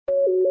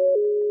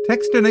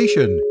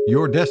Techstination,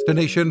 your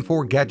destination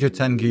for gadgets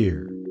and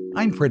gear.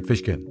 I'm Fred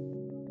Fishkin.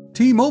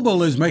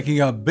 T-Mobile is making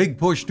a big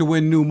push to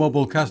win new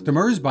mobile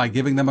customers by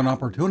giving them an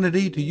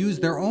opportunity to use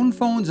their own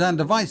phones and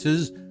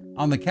devices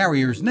on the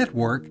carrier's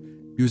network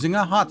using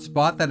a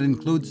hotspot that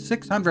includes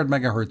 600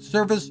 MHz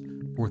service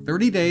for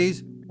 30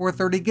 days or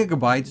 30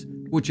 gigabytes,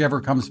 whichever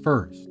comes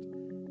first.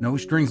 No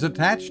strings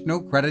attached, no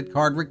credit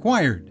card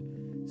required.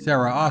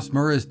 Sarah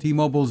Osmer is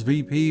T-Mobile's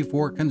VP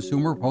for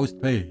Consumer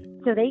Postpaid.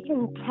 So they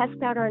can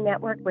test out our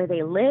network where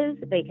they live,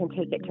 they can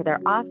take it to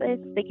their office,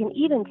 they can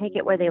even take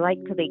it where they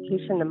like to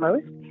vacation the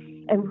most,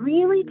 and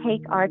really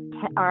take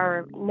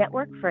our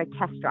network for a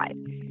test drive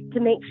to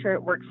make sure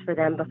it works for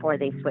them before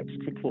they switch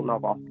to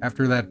T-Mobile.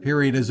 After that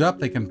period is up,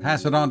 they can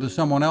pass it on to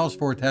someone else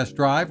for a test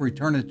drive,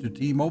 return it to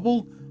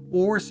T-Mobile,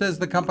 or, says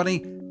the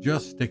company,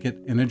 just stick it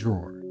in a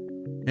drawer.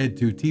 Head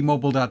to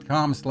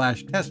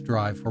T-Mobile.com/test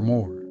drive for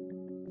more.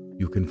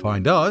 You can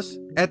find us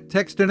at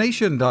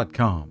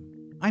Techstination.com.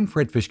 I'm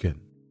Fred Fishkin.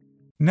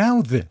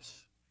 Now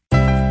this.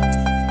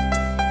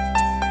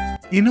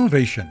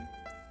 Innovation.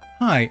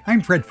 Hi,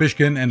 I'm Fred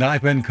Fishkin, and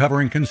I've been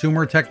covering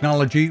consumer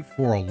technology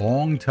for a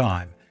long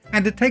time,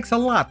 and it takes a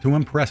lot to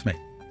impress me.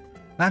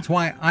 That's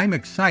why I'm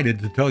excited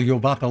to tell you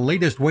about the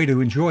latest way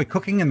to enjoy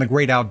cooking in the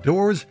great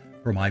outdoors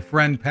from my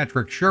friend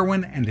Patrick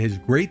Sherwin and his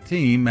great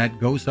team at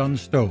GoSun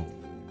Stove.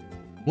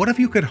 What if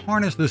you could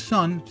harness the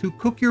sun to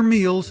cook your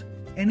meals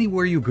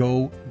anywhere you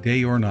go,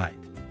 day or night?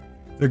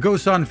 The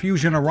GoSun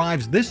Fusion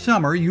arrives this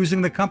summer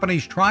using the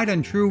company's tried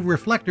and true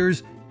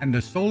reflectors and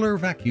a solar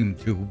vacuum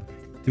tube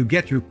to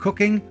get you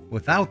cooking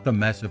without the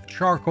mess of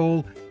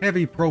charcoal,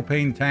 heavy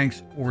propane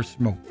tanks, or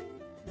smoke.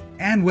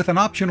 And with an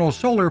optional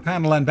solar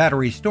panel and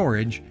battery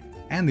storage,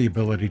 and the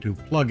ability to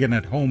plug in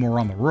at home or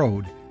on the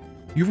road,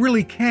 you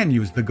really can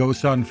use the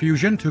GoSun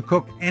Fusion to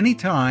cook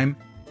anytime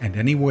and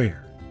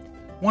anywhere.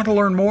 Want to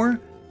learn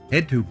more?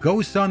 Head to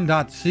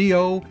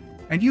gosun.co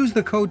and use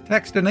the code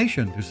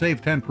TEXTINATION to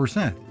save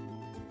 10%.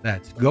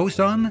 That's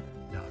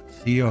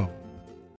gosun.co.